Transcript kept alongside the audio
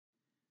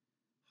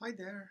Hi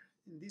there.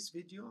 In this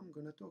video, I'm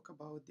going to talk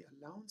about the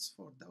allowance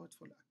for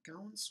doubtful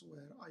accounts,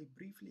 where I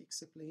briefly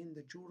explain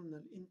the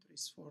journal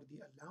entries for the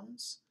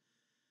allowance,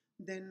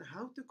 then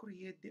how to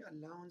create the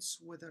allowance,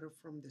 whether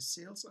from the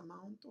sales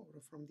amount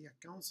or from the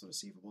accounts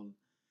receivable,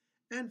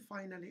 and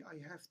finally,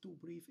 I have two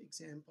brief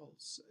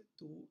examples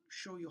to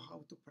show you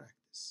how to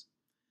practice.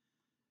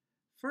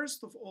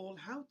 First of all,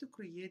 how to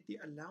create the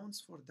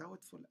allowance for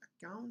doubtful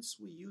accounts.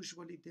 We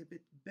usually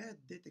debit bad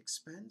debt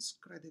expense,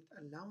 credit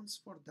allowance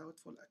for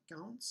doubtful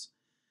accounts.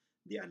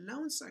 The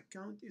allowance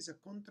account is a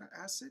contra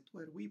asset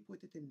where we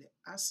put it in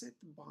the asset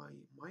by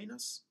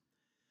minus.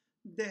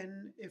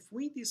 Then if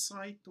we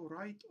decide to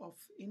write off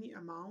any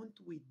amount,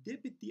 we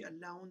debit the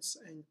allowance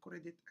and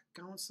credit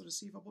accounts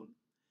receivable.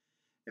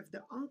 If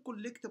the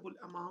uncollectible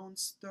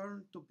amounts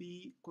turn to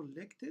be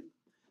collected,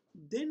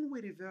 then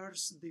we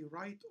reverse the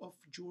write-off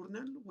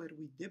journal where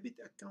we debit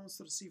accounts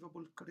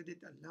receivable, credit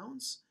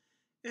allowance,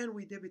 and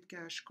we debit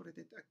cash,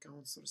 credit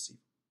accounts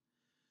receivable.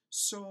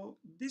 So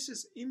this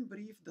is in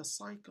brief the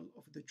cycle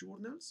of the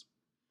journals.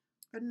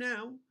 And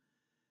now,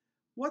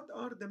 what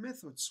are the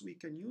methods we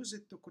can use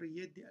it to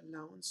create the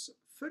allowance?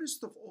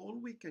 First of all,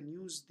 we can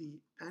use the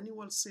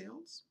annual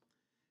sales.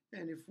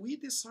 And if we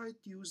decide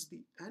to use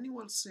the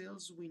annual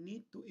sales, we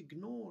need to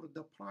ignore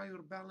the prior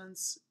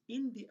balance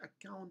in the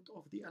account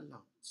of the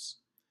allowance.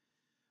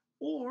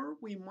 Or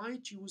we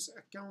might use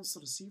accounts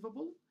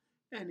receivable,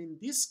 and in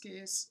this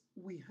case,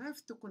 we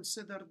have to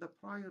consider the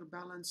prior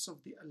balance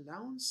of the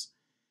allowance.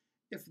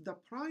 If the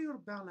prior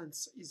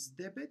balance is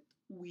debit,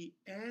 we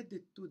add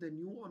it to the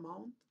new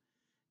amount.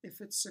 If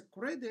it's a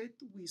credit,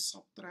 we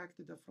subtract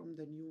it from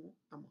the new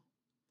amount.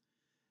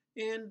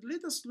 And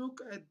let us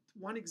look at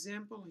one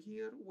example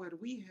here where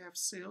we have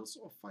sales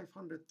of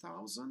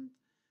 500,000.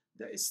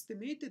 The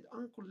estimated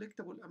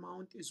uncollectible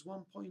amount is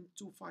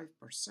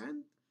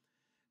 1.25%.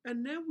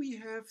 And now we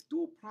have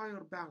two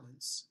prior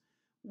balance,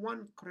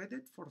 one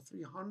credit for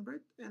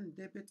 300 and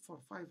debit for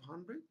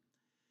 500.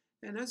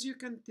 And as you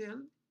can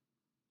tell,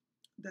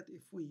 that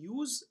if we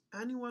use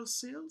annual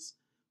sales,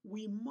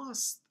 we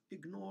must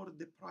ignore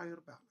the prior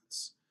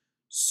balance.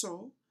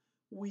 So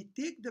we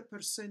take the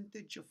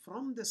percentage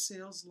from the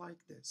sales like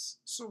this.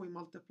 So we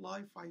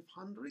multiply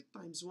 500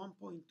 times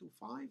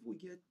 1.25, we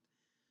get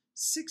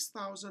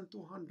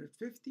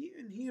 6,250,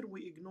 and here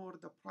we ignore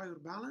the prior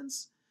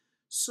balance.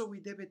 So we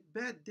debit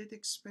bad debt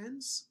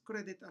expense,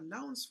 credit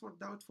allowance for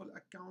doubtful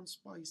accounts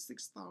by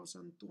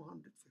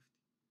 6,250.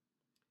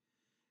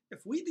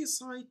 If we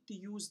decide to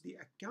use the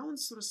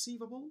accounts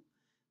receivable,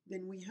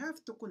 then we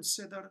have to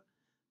consider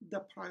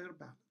the prior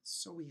balance.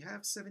 So we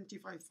have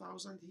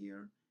 75,000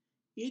 here,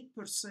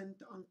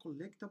 8%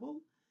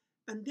 uncollectible,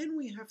 and then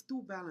we have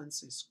two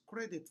balances,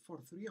 credit for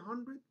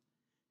 300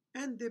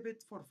 and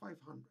debit for 500.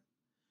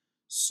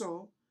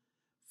 So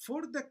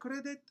for the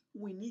credit,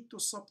 we need to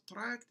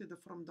subtract it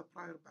from the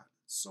prior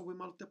balance. So we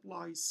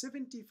multiply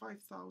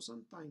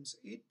 75,000 times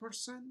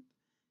 8%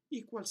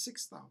 equals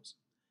 6,000.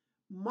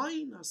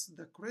 Minus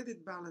the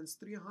credit balance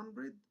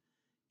 300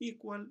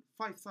 equal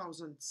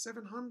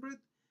 5,700,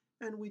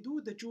 and we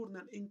do the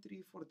journal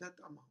entry for that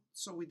amount.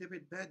 So we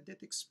debit bad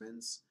debt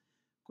expense,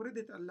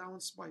 credit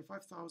allowance by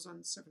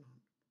 5,700.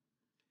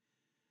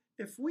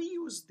 If we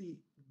use the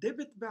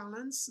debit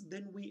balance,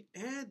 then we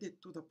add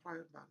it to the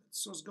prior balance.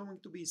 So it's going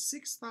to be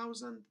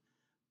 6,000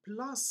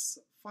 plus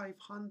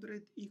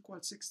 500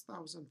 equals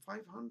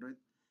 6,500,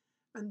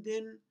 and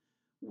then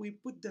we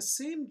put the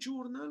same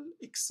journal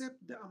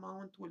except the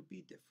amount will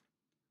be different.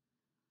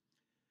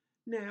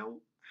 Now,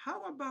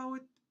 how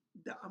about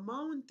the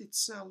amount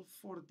itself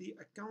for the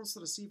accounts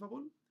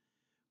receivable?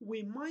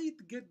 We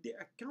might get the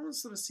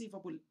accounts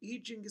receivable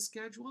aging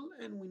schedule,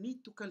 and we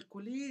need to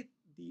calculate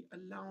the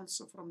allowance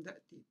from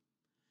that table.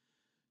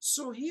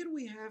 So here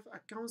we have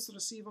accounts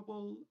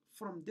receivable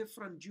from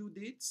different due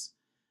dates.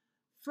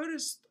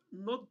 First,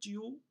 not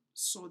due,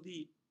 so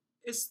the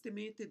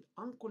estimated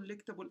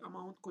uncollectible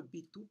amount could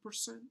be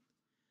 2%.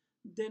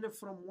 Then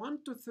from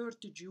 1 to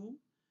 30 due,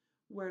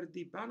 where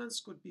the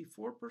balance could be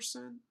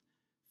 4%.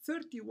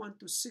 31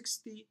 to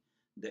 60,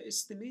 the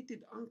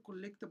estimated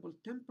uncollectible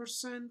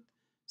 10%.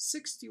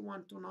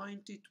 61 to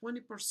 90,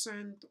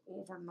 20%,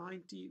 over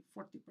 90,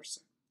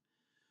 40%.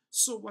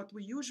 So what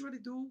we usually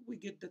do, we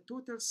get the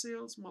total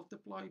sales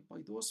multiplied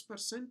by those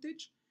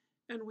percentage,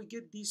 and we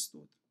get these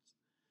totals.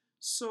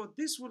 So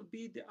this will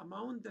be the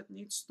amount that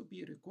needs to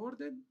be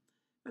recorded,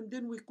 and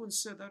then we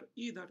consider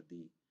either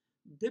the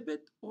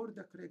debit or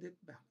the credit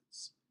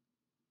balance.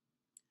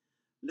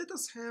 Let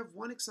us have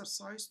one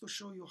exercise to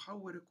show you how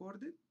we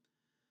record it.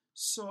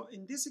 So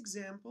in this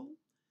example,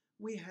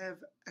 we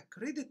have a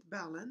credit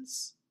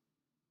balance,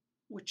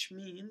 which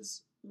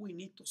means we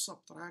need to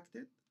subtract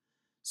it.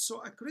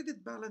 So a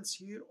credit balance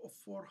here of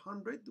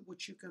 400,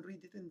 which you can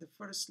read it in the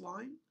first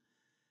line.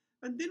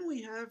 And then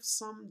we have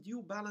some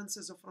due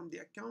balances from the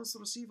accounts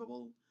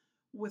receivable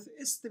with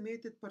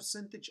estimated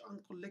percentage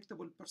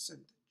uncollectible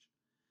percentage.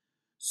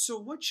 So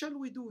what shall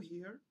we do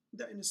here?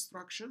 The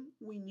instruction,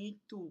 we need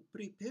to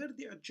prepare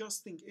the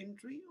adjusting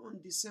entry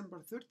on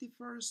December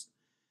 31st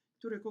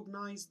to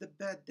recognize the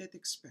bad debt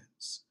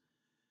expense.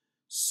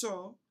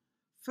 So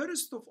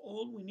first of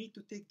all, we need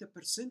to take the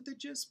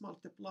percentages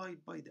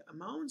multiplied by the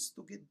amounts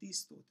to get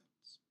these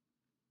totals.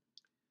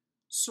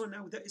 So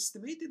now the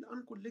estimated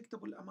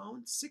uncollectible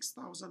amount,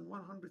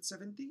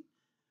 6,170,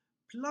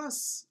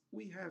 plus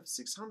we have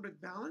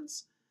 400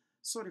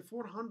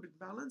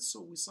 balance,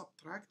 so we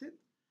subtracted.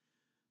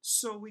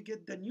 So we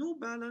get the new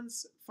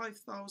balance,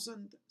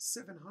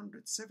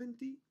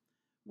 5,770,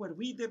 where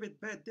we debit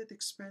bad debt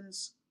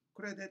expense,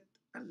 credit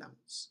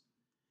allowance.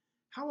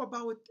 How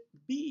about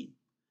B?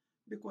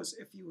 Because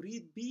if you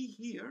read B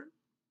here,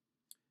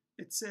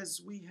 it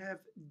says we have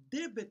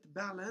debit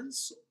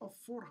balance of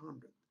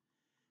 400.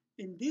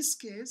 In this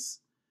case,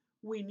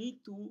 we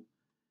need to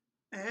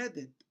add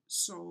it.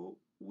 So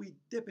we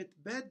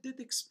debit bad debt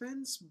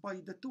expense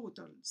by the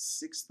total,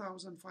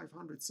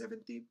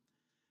 6,570,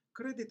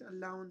 credit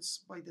allowance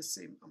by the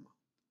same amount.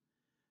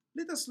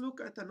 Let us look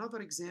at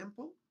another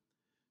example.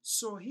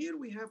 So here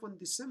we have on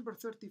December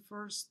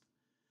 31st,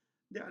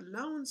 the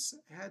allowance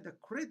had a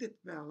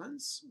credit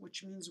balance,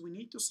 which means we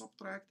need to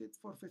subtract it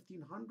for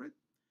 1,500.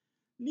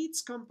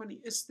 Leads company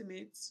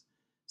estimates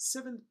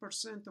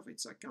 7% of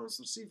its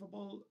accounts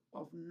receivable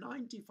of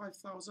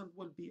 95,000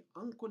 will be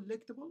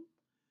uncollectible.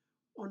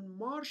 On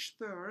March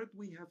 3rd,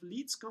 we have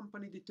Leads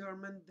company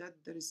determined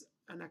that there is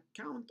an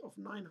account of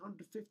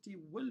 950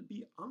 will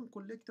be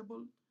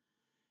uncollectible.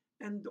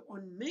 And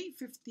on May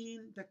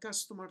 15, the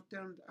customer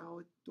turned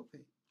out to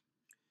pay.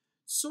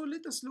 So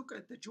let us look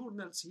at the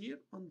journals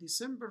here. On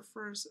December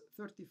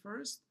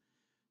 31st,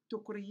 to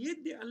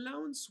create the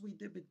allowance, we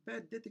debit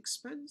bad debt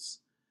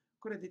expense,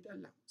 credit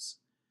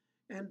allowance.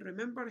 And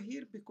remember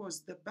here,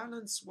 because the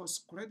balance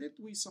was credit,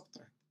 we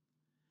subtract.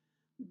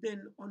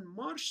 Then on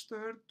March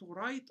 3rd, to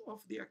write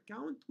off the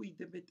account, we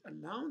debit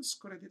allowance,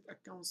 credit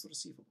accounts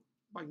receivable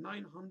by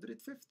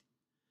 950.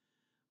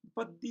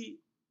 But the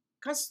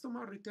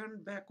customer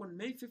returned back on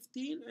May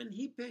 15 and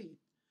he paid.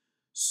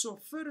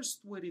 So first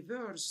we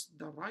reverse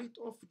the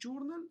write-off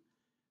journal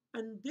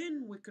and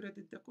then we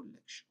credit the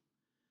collection.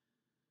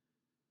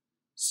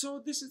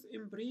 So this is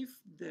in brief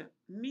the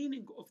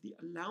meaning of the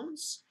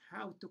allowance,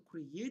 how to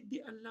create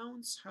the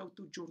allowance, how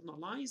to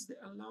journalize the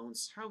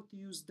allowance, how to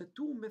use the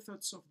two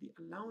methods of the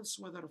allowance,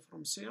 whether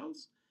from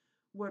sales,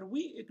 where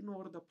we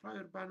ignore the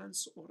prior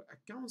balance, or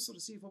accounts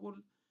receivable,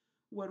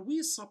 where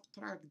we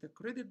subtract the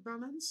credit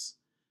balance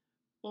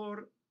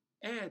or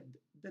add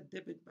the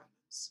debit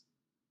balance.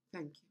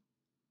 Thank you.